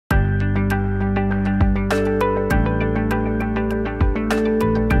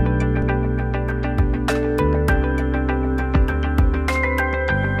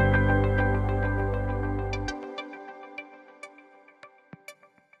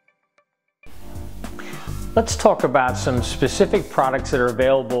Let's talk about some specific products that are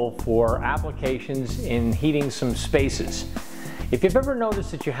available for applications in heating some spaces. If you've ever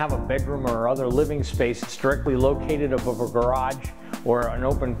noticed that you have a bedroom or other living space that's directly located above a garage or an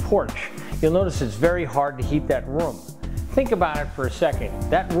open porch, you'll notice it's very hard to heat that room. Think about it for a second.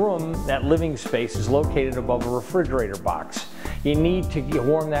 That room, that living space, is located above a refrigerator box. You need to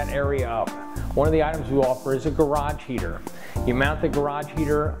warm that area up. One of the items we offer is a garage heater. You mount the garage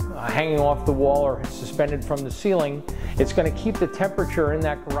heater hanging off the wall or suspended from the ceiling. It's going to keep the temperature in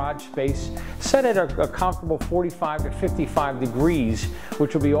that garage space set at a comfortable 45 to 55 degrees,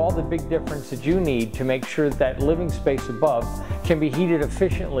 which will be all the big difference that you need to make sure that living space above can be heated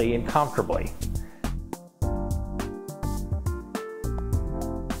efficiently and comfortably.